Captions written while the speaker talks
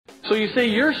So you see,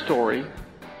 your story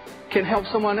can help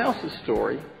someone else's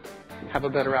story have a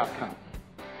better outcome.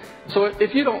 So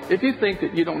if you think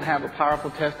that you don't have a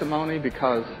powerful testimony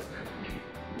because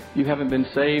you haven't been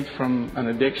saved from an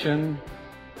addiction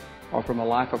or from a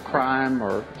life of crime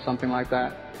or something like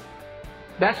that,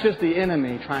 that's just the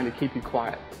enemy trying to keep you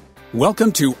quiet.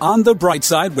 Welcome to On the Bright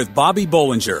Side with Bobby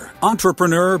Bollinger,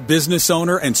 entrepreneur, business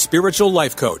owner, and spiritual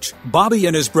life coach. Bobby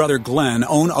and his brother Glenn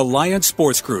own Alliance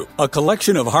Sports Group, a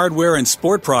collection of hardware and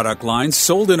sport product lines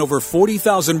sold in over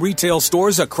 40,000 retail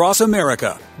stores across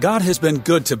America. God has been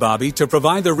good to Bobby to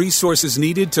provide the resources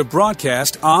needed to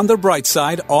broadcast On the Bright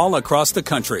Side all across the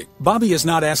country. Bobby is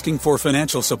not asking for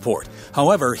financial support.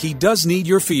 However, he does need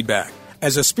your feedback.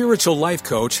 As a spiritual life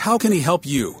coach, how can he help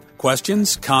you?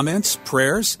 Questions, comments,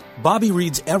 prayers? Bobby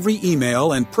reads every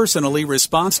email and personally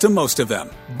responds to most of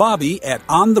them. Bobby at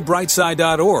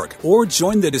onthebrightside.org or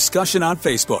join the discussion on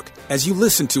Facebook. As you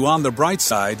listen to On the Bright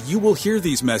Side, you will hear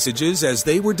these messages as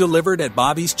they were delivered at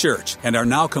Bobby's church and are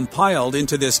now compiled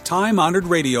into this time-honored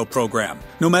radio program.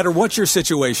 No matter what your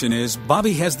situation is,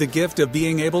 Bobby has the gift of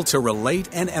being able to relate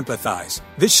and empathize.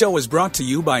 This show is brought to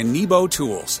you by Nebo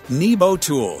Tools. Nebo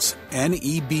Tools,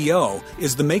 N-E-B-O,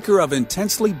 is the maker of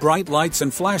intensely bright lights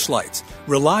and flashlights,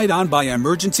 relied on by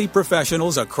emergency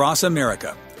professionals across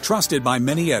America. Trusted by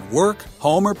many at work,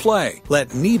 home, or play.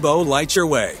 Let Nebo light your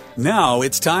way. Now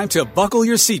it's time to buckle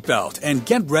your seatbelt and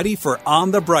get ready for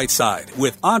On the Bright Side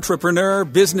with entrepreneur,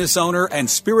 business owner, and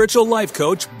spiritual life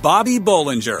coach Bobby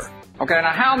Bollinger. Okay,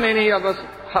 now how many of us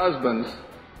husbands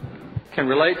can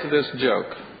relate to this joke?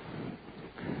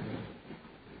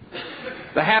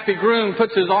 The happy groom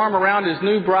puts his arm around his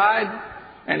new bride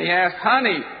and he asks,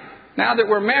 "Honey, now that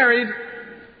we're married,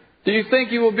 do you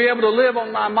think you will be able to live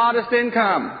on my modest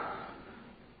income?"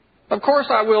 "Of course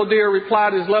I will, dear,"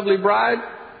 replied his lovely bride.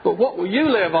 "But what will you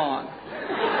live on?"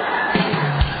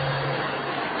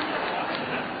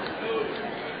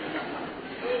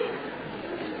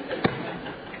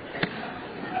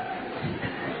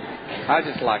 I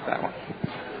just like that one.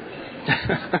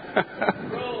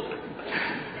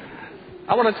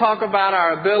 I want to talk about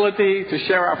our ability to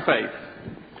share our faith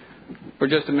for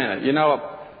just a minute. You know,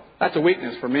 that's a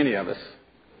weakness for many of us,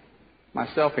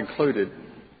 myself included.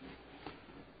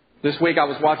 This week I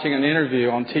was watching an interview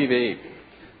on TV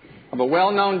of a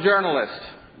well-known journalist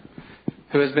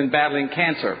who has been battling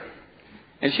cancer.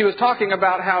 And she was talking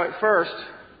about how at first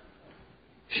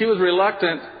she was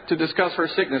reluctant to discuss her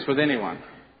sickness with anyone.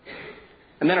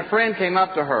 And then a friend came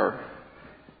up to her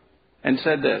and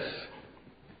said this: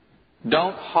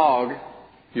 "Don't hog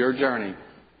your journey.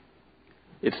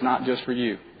 It's not just for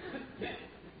you."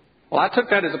 Well, I took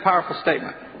that as a powerful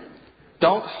statement.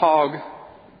 Don't hog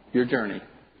your journey.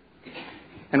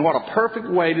 And what a perfect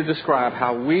way to describe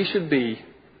how we should be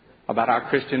about our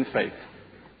Christian faith.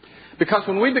 Because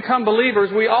when we become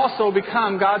believers, we also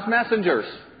become God's messengers.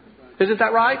 Isn't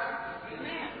that right?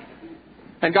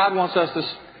 And God wants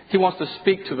He wants to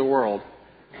speak to the world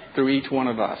through each one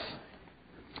of us.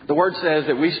 The Word says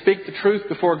that we speak the truth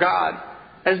before God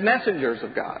as messengers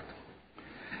of God.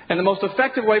 And the most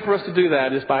effective way for us to do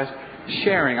that is by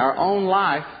sharing our own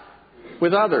life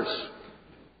with others.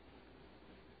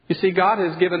 You see, God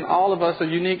has given all of us a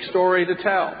unique story to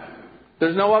tell.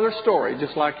 There's no other story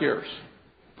just like yours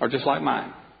or just like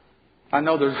mine. I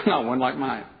know there's not one like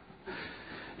mine.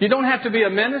 You don't have to be a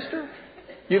minister.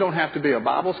 You don't have to be a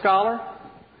Bible scholar.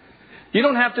 You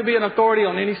don't have to be an authority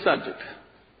on any subject.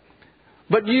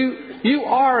 But you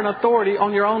are an authority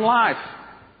on your own life.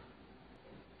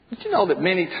 Did you know that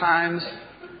many times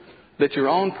that your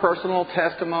own personal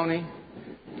testimony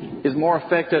is more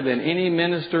effective than any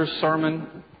minister's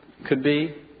sermon could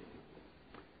be?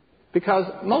 Because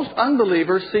most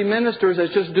unbelievers see ministers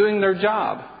as just doing their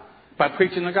job by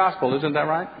preaching the gospel. Isn't that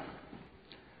right?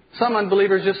 Some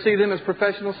unbelievers just see them as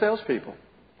professional salespeople.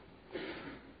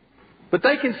 But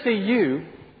they can see you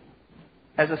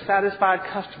as a satisfied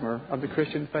customer of the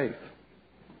Christian faith.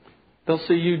 They'll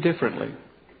see you differently.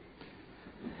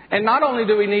 And not only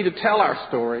do we need to tell our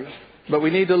story, but we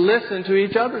need to listen to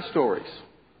each other's stories.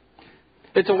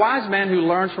 It's a wise man who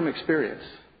learns from experience,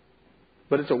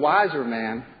 but it's a wiser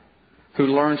man who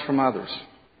learns from others.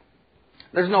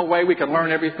 There's no way we can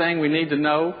learn everything we need to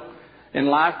know in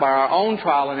life by our own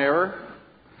trial and error,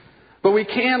 but we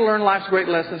can learn life's great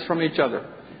lessons from each other.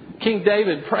 King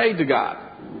David prayed to God,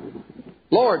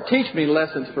 "Lord, teach me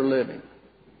lessons for living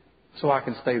so I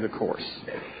can stay the course."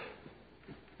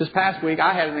 This past week,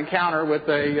 I had an encounter with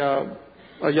a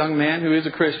young man who is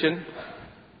a Christian,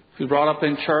 who's brought up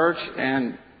in church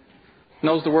and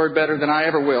knows the Word better than I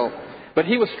ever will. But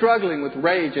he was struggling with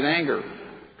rage and anger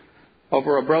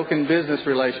over a broken business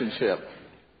relationship.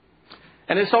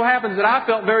 And it so happens that I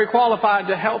felt very qualified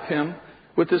to help him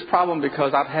with this problem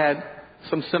because I've had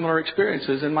some similar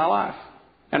experiences in my life.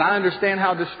 And I understand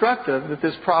how destructive that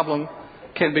this problem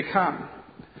can become.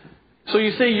 So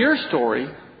you see, your story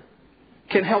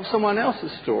can help someone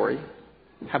else's story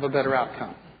have a better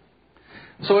outcome.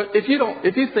 So if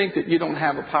you think that you don't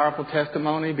have a powerful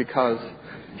testimony because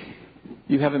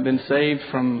you haven't been saved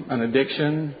from an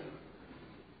addiction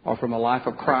or from a life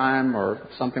of crime or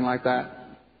something like that,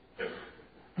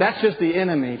 that's just the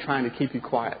enemy trying to keep you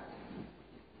quiet.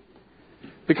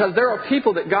 Because there are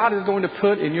people that God is going to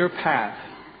put in your path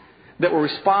that will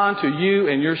respond to you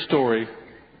and your story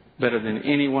better than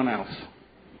anyone else.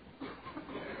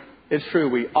 It's true,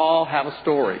 we all have a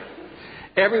story.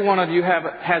 Every one of you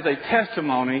has a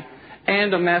testimony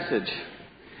and a message.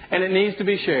 And it needs to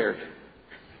be shared.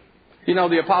 You know,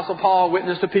 the Apostle Paul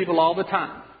witnessed to people all the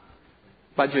time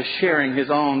by just sharing his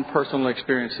own personal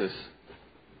experiences.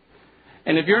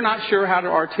 And if you're not sure how to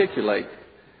articulate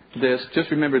this,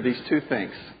 just remember these two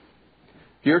things.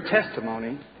 Your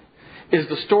testimony is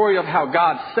the story of how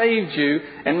God saved you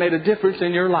and made a difference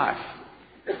in your life.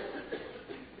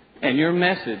 And your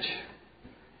message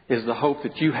is the hope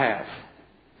that you have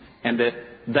and that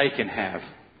they can have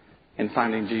in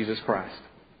finding Jesus Christ.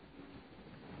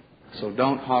 So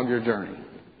don't hog your journey,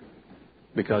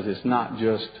 because it's not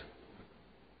just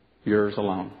yours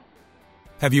alone.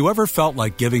 Have you ever felt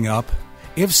like giving up?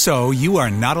 If so, you are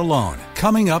not alone.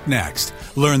 Coming up next,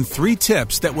 learn 3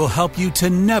 tips that will help you to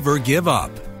never give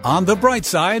up. On the Bright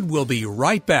Side, we'll be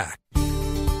right back.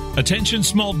 Attention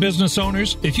small business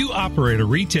owners, if you operate a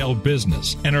retail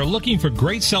business and are looking for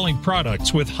great selling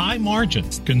products with high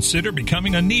margins, consider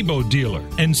becoming a Nebo dealer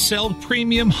and sell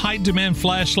premium high demand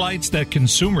flashlights that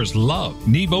consumers love.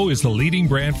 Nebo is the leading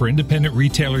brand for independent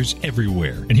retailers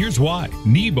everywhere. And here's why.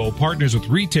 Nebo partners with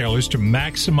retailers to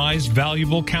maximize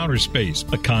valuable counter space,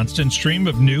 a constant stream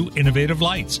of new innovative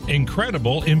lights,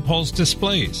 incredible impulse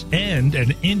displays, and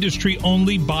an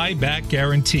industry-only buyback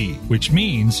guarantee, which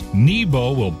means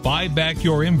Nebo will buy back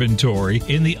your inventory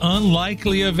in the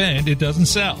unlikely event it doesn't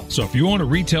sell. So if you own a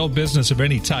retail business of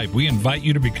any type, we invite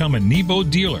you to become a Nebo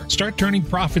dealer. Start turning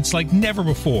profits like never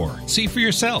before. See for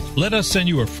yourself. Let us send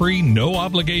you a free,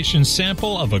 no-obligation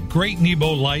sample of a great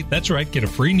Nebo light. That's right, get a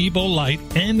free Nebo light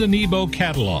and a Nebo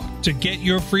catalog. To get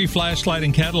your free flashlight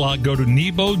and catalog, go to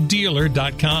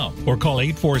NeboDealer.com or call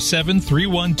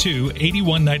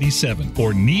 847-312-8197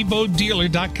 or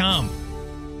NeboDealer.com.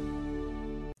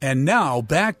 And now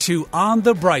back to On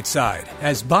the Bright Side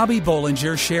as Bobby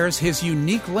Bollinger shares his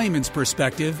unique layman's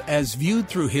perspective as viewed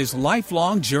through his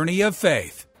lifelong journey of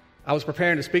faith. I was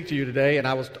preparing to speak to you today, and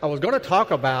I was going to talk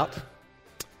about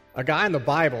a guy in the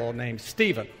Bible named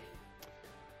Stephen.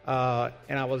 And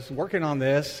I was working on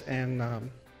this, and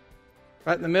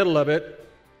right in the middle of it,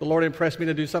 the Lord impressed me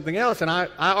to do something else, and I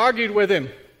argued with him.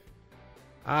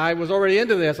 I was already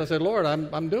into this. I said, Lord,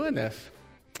 I'm doing this.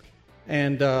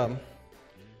 And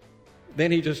then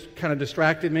he just kind of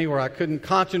distracted me where I couldn't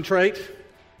concentrate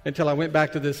until I went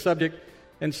back to this subject.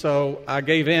 And so I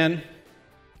gave in.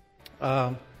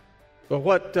 But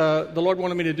what the Lord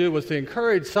wanted me to do was to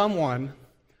encourage someone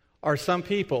or some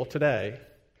people today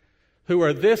who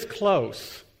are this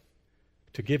close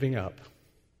to giving up.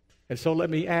 And so let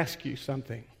me ask you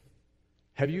something.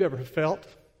 Have you ever felt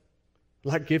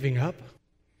like giving up?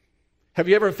 Have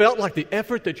you ever felt like the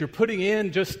effort that you're putting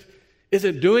in just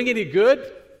isn't doing any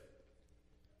good?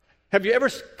 Have you ever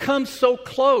come so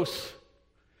close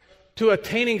to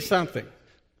attaining something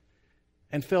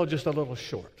and fell just a little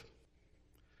short?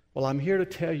 Well, I'm here to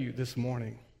tell you this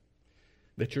morning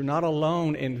that you're not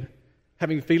alone in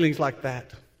having feelings like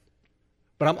that.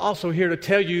 But I'm also here to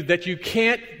tell you that you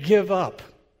can't give up.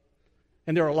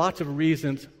 And there are lots of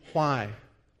reasons why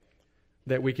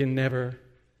that we can never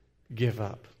give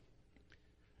up.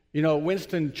 You know,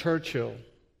 Winston Churchill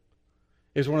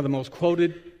is one of the most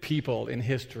quoted people in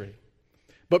history.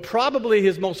 But probably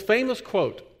his most famous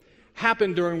quote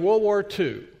happened during World War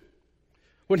II,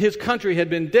 when his country had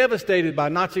been devastated by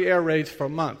Nazi air raids for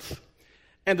months.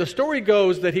 And the story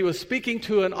goes that he was speaking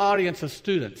to an audience of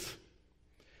students.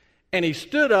 And he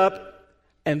stood up,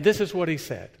 and this is what he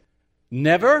said.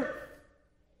 Never,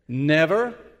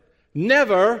 never,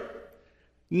 never,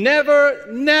 never,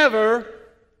 never,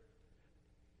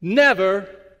 never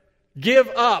give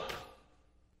up.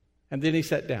 And then he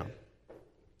sat down.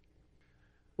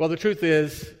 Well, the truth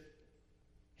is,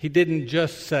 he didn't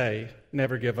just say,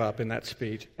 never give up in that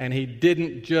speech. And he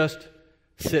didn't just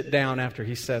sit down after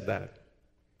he said that.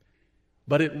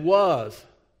 But it was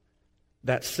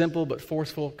that simple but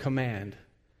forceful command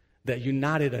that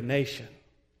united a nation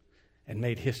and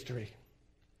made history.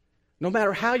 no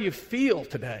matter how you feel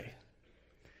today,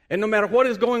 and no matter what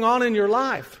is going on in your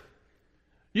life,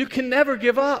 you can never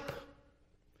give up.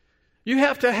 You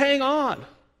have to hang on.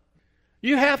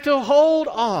 You have to hold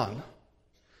on.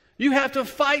 You have to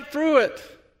fight through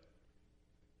it.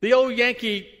 The old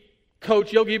Yankee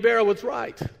coach, Yogi Berra, was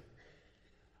right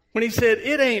when he said,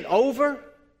 it ain't over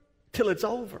till it's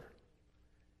over.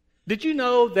 Did you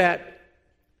know that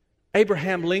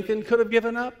Abraham Lincoln could have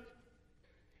given up?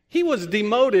 He was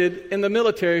demoted in the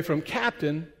military from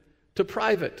captain to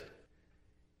private.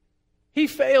 He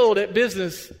failed at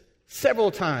business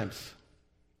several times.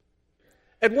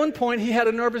 At one point, he had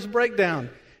a nervous breakdown.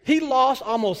 He lost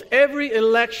almost every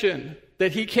election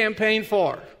that he campaigned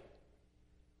for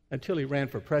until he ran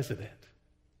for president.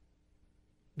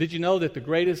 Did you know that the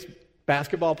greatest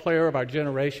basketball player of our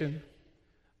generation,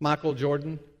 Michael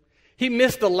Jordan, he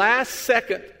missed the last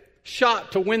second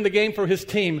shot to win the game for his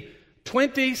team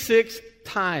 26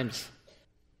 times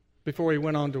before he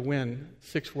went on to win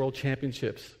 6 world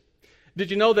championships?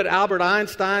 Did you know that Albert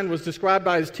Einstein was described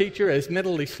by his teacher as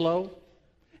mentally slow,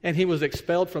 and he was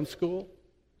expelled from school?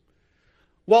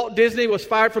 Walt Disney was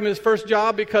fired from his first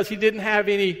job because he didn't have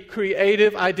any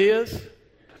creative ideas.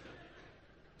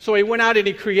 So he went out and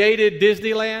he created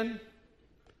Disneyland.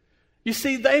 You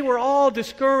see, they were all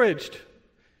discouraged,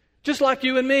 just like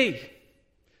you and me.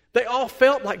 They all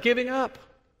felt like giving up.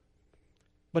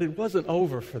 But it wasn't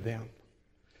over for them.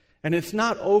 And it's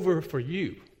not over for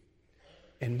you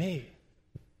and me.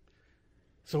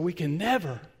 So we can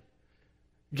never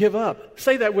give up.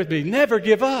 Say that with me. Never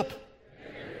give up.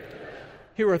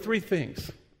 Here are 3 things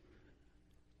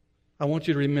I want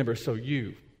you to remember so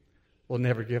you will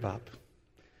never give up.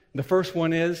 The first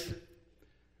one is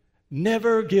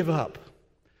never give up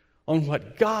on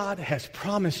what God has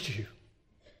promised you.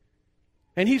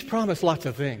 And He's promised lots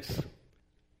of things.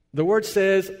 The Word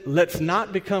says, let's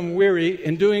not become weary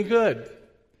in doing good.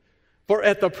 For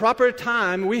at the proper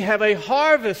time, we have a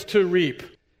harvest to reap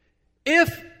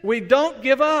if we don't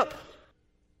give up.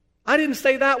 I didn't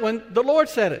say that one. The Lord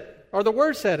said it, or the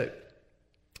Word said it.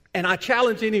 And I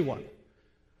challenge anyone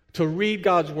to read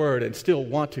God's Word and still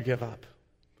want to give up.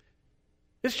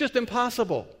 It's just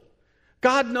impossible.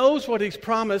 God knows what He's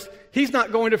promised. He's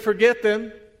not going to forget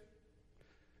them.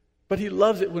 But He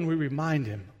loves it when we remind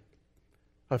Him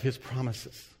of His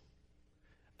promises.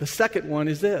 The second one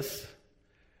is this: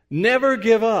 never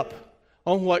give up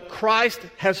on what Christ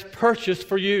has purchased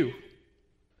for you.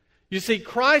 You see,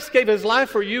 Christ gave His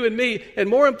life for you and me, and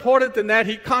more important than that,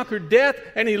 He conquered death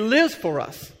and He lives for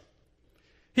us.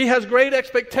 He has great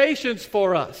expectations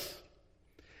for us.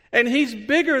 And He's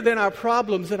bigger than our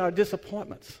problems and our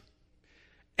disappointments.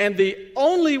 And the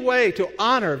only way to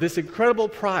honor this incredible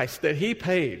price that He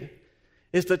paid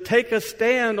is to take a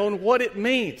stand on what it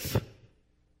means.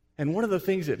 And one of the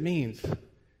things it means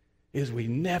is we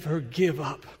never give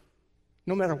up,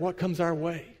 no matter what comes our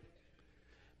way.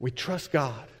 We trust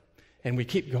God and we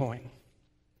keep going.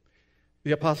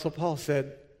 The Apostle Paul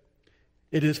said,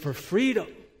 it is for freedom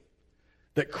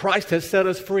that Christ has set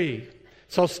us free.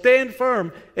 So stand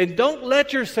firm and don't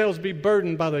let yourselves be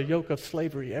burdened by the yoke of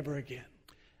slavery ever again.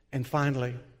 And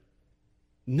finally,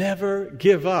 never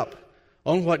give up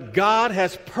on what God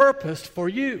has purposed for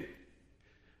you.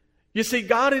 You see,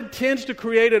 God intends to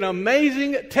create an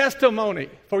amazing testimony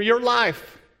for your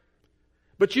life.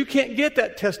 But you can't get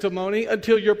that testimony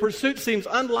until your pursuit seems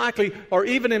unlikely or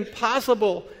even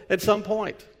impossible at some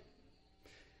point.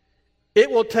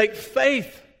 It will take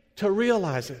faith to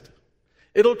realize it.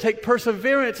 It'll take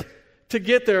perseverance to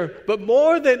get there. But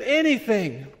more than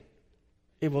anything,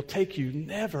 it will take you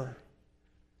never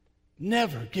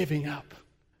giving up.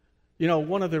 You know,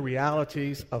 one of the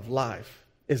realities of life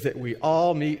is that we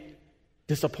all meet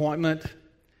disappointment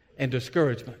and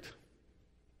discouragement,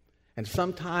 and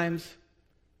sometimes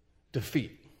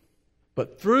defeat.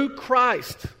 But through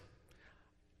Christ,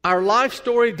 our life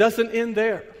story doesn't end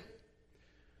there.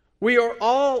 We are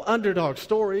all underdog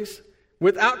stories.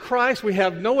 Without Christ, we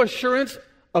have no assurance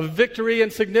of victory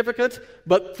and significance,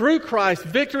 but through Christ,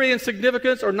 victory and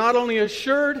significance are not only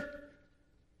assured,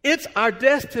 it's our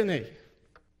destiny.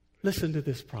 Listen to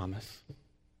this promise.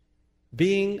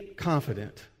 Being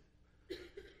confident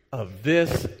of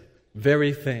this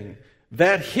very thing,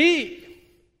 that He,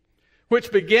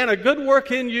 which began a good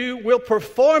work in you, will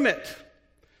perform it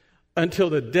until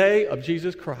the day of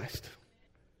Jesus Christ.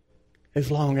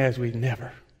 As long as we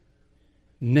never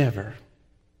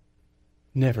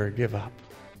give up.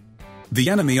 The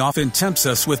enemy often tempts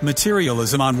us with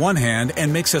materialism on one hand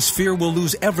and makes us fear we'll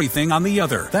lose everything on the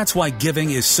other. That's why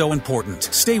giving is so important.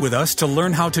 Stay with us to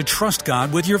learn how to trust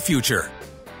God with your future.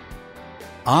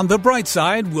 On the Bright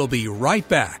Side, we'll be right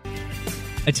back.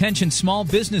 Attention small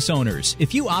business owners.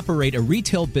 If you operate a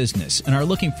retail business and are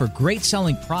looking for great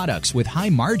selling products with high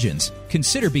margins,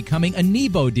 consider becoming a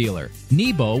Nebo dealer.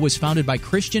 Nebo was founded by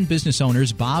Christian business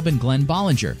owners Bob and Glenn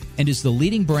Bollinger and is the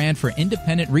leading brand for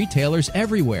independent retailers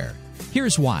everywhere.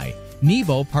 Here's why.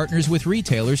 Nebo partners with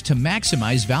retailers to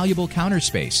maximize valuable counter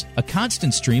space, a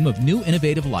constant stream of new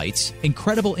innovative lights,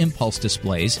 incredible impulse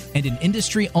displays, and an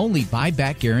industry-only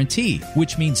buyback guarantee,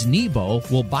 which means Nebo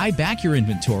will buy back your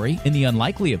inventory in the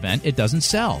unlikely event it doesn't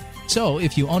sell. So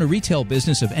if you own a retail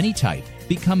business of any type,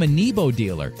 become a Nebo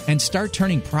dealer and start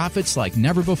turning profits like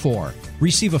never before.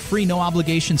 Receive a free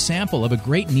no-obligation sample of a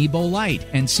great Nebo light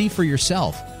and see for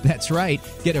yourself. That's right,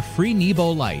 get a free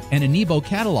Nebo light and a Nebo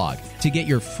catalog. To get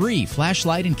your free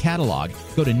flashlight and catalog,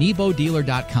 go to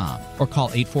NeboDealer.com or call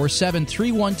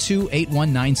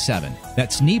 847-312-8197.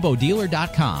 That's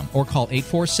NeboDealer.com or call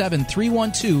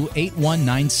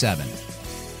 847-312-8197.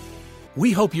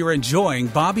 We hope you're enjoying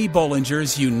Bobby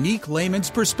Bollinger's unique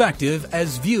layman's perspective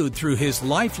as viewed through his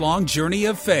lifelong journey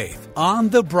of faith on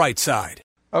the bright side.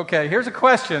 Okay, here's a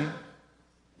question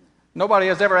nobody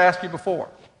has ever asked you before,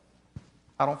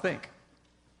 I don't think.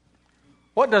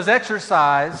 What does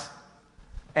exercise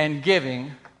and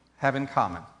giving have in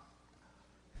common?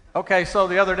 Okay, so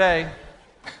the other day,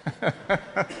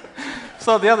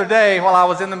 while I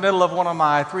was in the middle of one of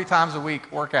my 3 times a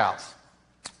week workouts,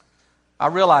 I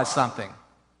realized something.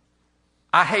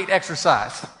 I hate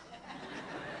exercise.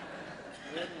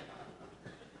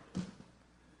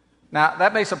 Now,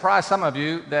 that may surprise some of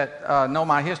you that know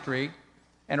my history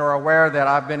and are aware that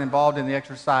I've been involved in the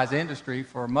exercise industry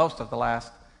for most of the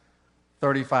last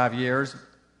 35 years.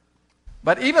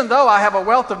 But even though I have a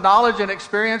wealth of knowledge and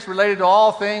experience related to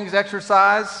all things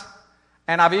exercise,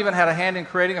 and I've even had a hand in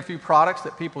creating a few products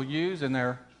that people use in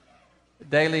their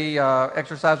daily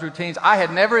exercise routines, I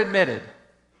had never admitted,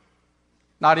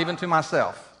 not even to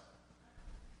myself,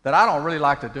 that I don't really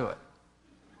like to do it.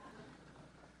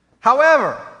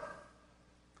 However,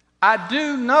 I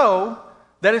do know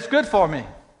that it's good for me.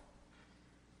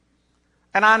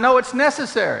 And I know it's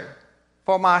necessary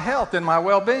for my health and my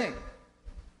well-being.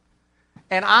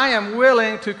 And I am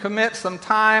willing to commit some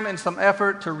time and some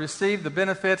effort to receive the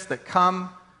benefits that come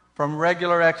from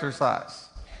regular exercise.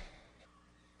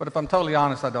 But if I'm totally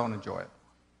honest, I don't enjoy it.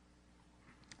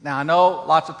 Now, I know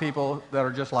lots of people that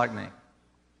are just like me.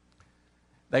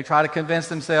 They try to convince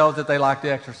themselves that they like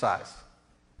to exercise.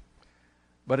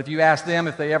 But if you ask them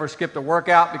if they ever skipped a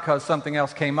workout because something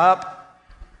else came up,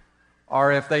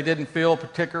 or if they didn't feel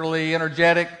particularly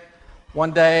energetic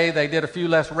one day, they did a few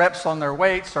less reps on their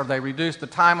weights, or they reduced the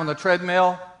time on the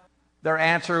treadmill, their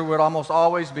answer would almost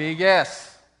always be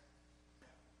yes.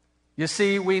 You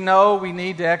see, we know we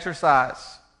need to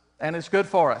exercise, and it's good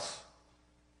for us.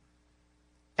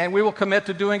 And we will commit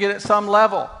to doing it at some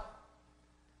level.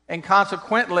 And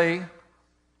consequently,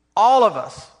 all of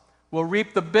us will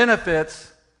reap the benefits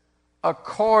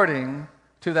according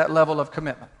to that level of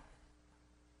commitment.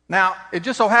 Now, it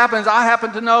just so happens I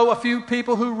happen to know a few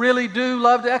people who really do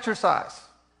love to exercise.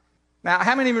 Now,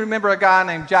 how many of you remember a guy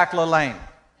named Jack LaLanne?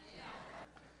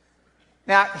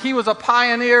 Now, he was a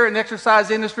pioneer in the exercise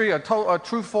industry, a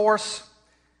true force.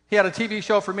 He had a TV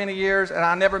show for many years, and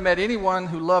I never met anyone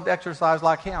who loved exercise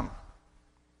like him.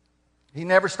 He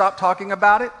never stopped talking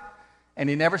about it, and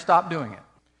he never stopped doing it.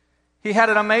 He had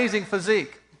an amazing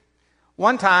physique.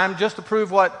 One time, just to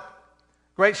prove what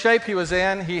great shape he was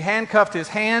in, he handcuffed his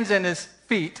hands and his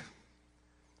feet,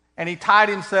 and he tied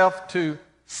himself to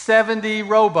 70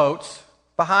 rowboats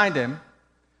behind him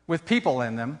with people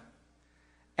in them,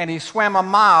 and he swam a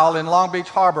mile in Long Beach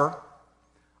Harbor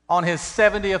on his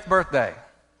 70th birthday.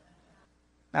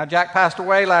 Now, Jack passed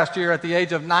away last year at the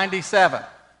age of 97.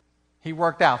 He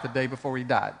worked out the day before he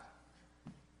died.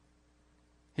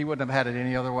 He wouldn't have had it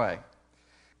any other way.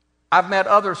 I've met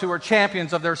others who are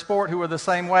champions of their sport who were the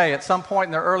same way. At some point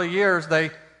in their early years,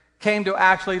 they came to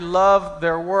actually love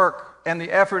their work and the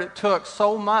effort it took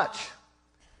so much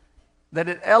that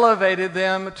it elevated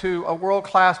them to a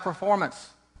world-class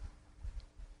performance.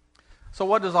 So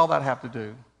what does all that have to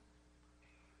do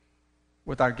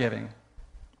with our giving?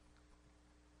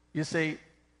 You see,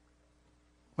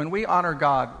 when we honor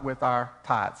God with our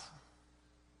tithes,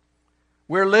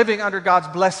 we're living under God's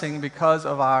blessing because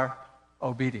of our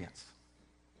obedience.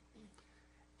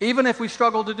 Even if we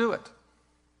struggle to do it.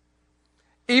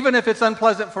 Even if it's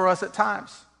unpleasant for us at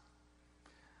times.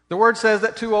 The Word says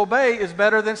that to obey is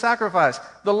better than sacrifice.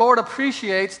 The Lord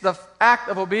appreciates the act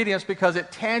of obedience because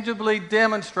it tangibly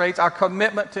demonstrates our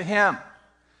commitment to Him.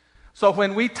 So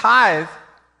when we tithe,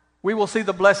 we will see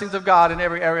the blessings of God in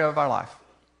every area of our life.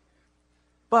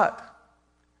 But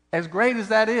as great as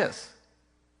that is,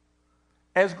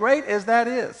 As great as that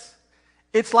is,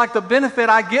 it's like the benefit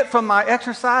I get from my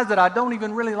exercise that I don't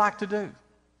even really like to do.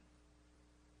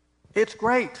 It's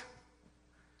great,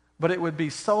 but it would be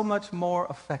so much more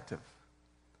effective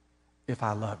if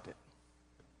I loved it.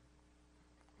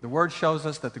 The Word shows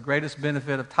us that the greatest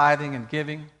benefit of tithing and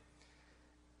giving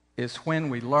is when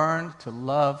we learn to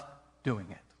love doing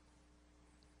it.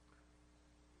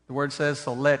 The Word says,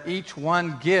 so let each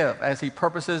one give as he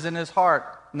purposes in his heart,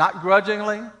 not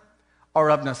grudgingly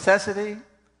or of necessity,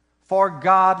 for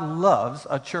God loves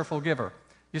a cheerful giver.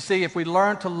 You see, if we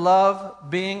learn to love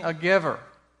being a giver,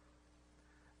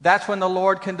 that's when the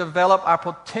Lord can develop our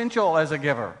potential as a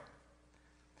giver.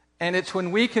 And it's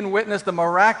when we can witness the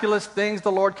miraculous things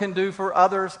the Lord can do for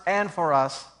others and for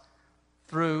us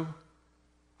through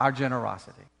our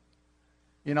generosity.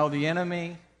 You know, the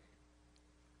enemy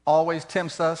always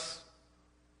tempts us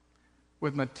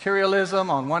with materialism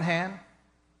on one hand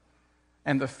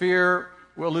and the fear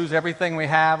we'll lose everything we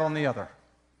have on the other.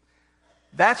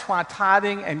 That's why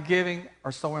tithing and giving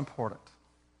are so important.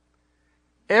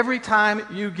 Every time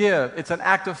you give, it's an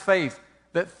act of faith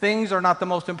that things are not the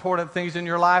most important things in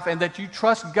your life and that you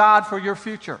trust God for your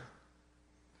future.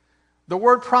 The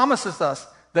Word promises us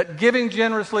that giving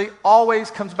generously always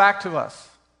comes back to us.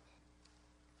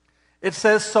 It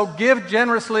says, so give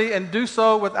generously and do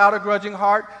so without a grudging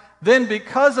heart. Then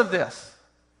because of this,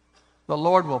 the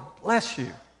Lord will bless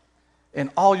you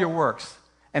in all your works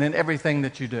and in everything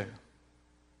that you do.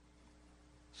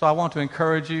 So I want to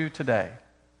encourage you today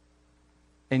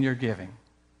in your giving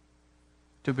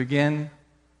to begin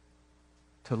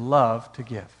to love to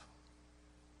give.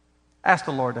 Ask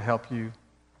the Lord to help you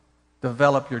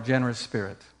develop your generous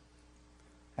spirit.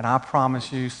 And I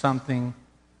promise you something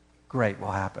great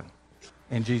will happen.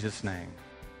 In Jesus' name.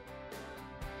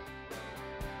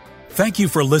 Thank you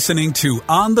for listening to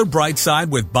On the Bright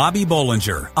Side with Bobby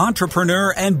Bollinger,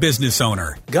 entrepreneur and business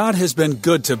owner. God has been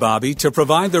good to Bobby to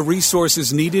provide the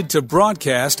resources needed to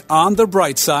broadcast On the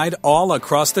Bright Side all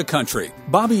across the country.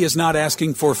 Bobby is not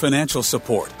asking for financial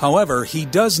support. However, he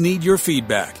does need your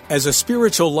feedback. As a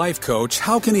spiritual life coach,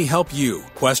 how can he help you?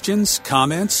 Questions,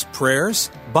 comments, prayers?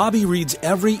 Bobby reads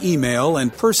every email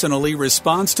and personally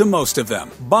responds to most of them.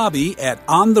 Bobby at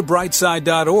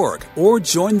onthebrightside.org or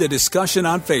join the discussion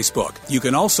on Facebook. You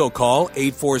can also call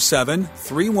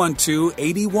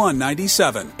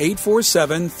 847-312-8197.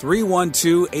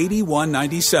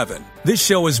 847-312-8197. This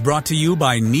show is brought to you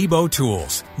by Nebo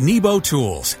Tools. Nebo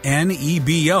Tools,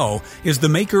 N-E-B-O, is the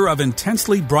maker of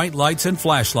intensely bright lights and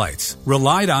flashlights.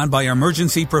 Relied on by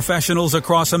emergency professionals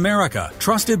across America.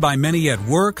 Trusted by many at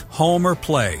work, home, or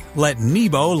play. Let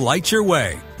Nebo light your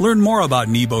way. Learn more about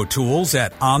Nebo Tools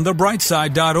at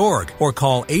onthebrightside.org or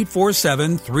call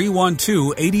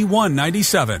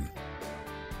 847-312-8197.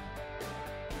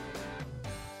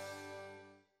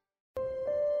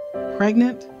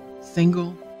 Pregnant,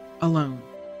 single, alone.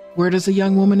 Where does a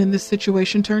young woman in this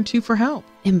situation turn to for help?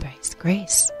 Embrace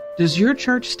Grace. Does your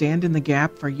church stand in the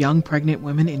gap for young pregnant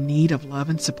women in need of love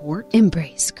and support?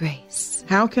 Embrace Grace.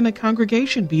 How can a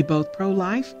congregation be both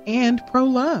pro-life and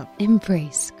pro-love?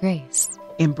 Embrace Grace.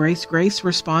 Embrace Grace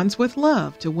responds with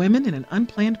love to women in an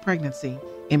unplanned pregnancy.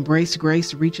 Embrace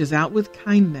Grace reaches out with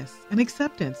kindness and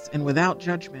acceptance and without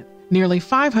judgment. Nearly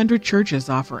 500 churches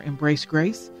offer Embrace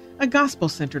Grace, a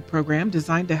gospel-centered program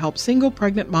designed to help single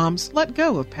pregnant moms let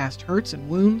go of past hurts and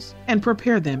wounds and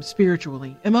prepare them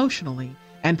spiritually, emotionally,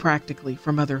 and practically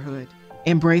for motherhood.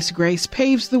 Embrace Grace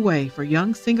paves the way for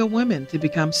young single women to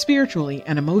become spiritually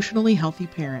and emotionally healthy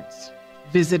parents.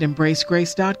 Visit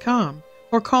embracegrace.com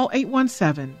or call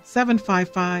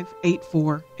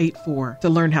 817-755-8484 to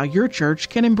learn how your church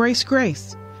can embrace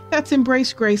grace. That's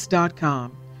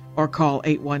embracegrace.com or call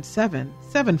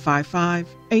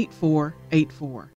 817-755-8484.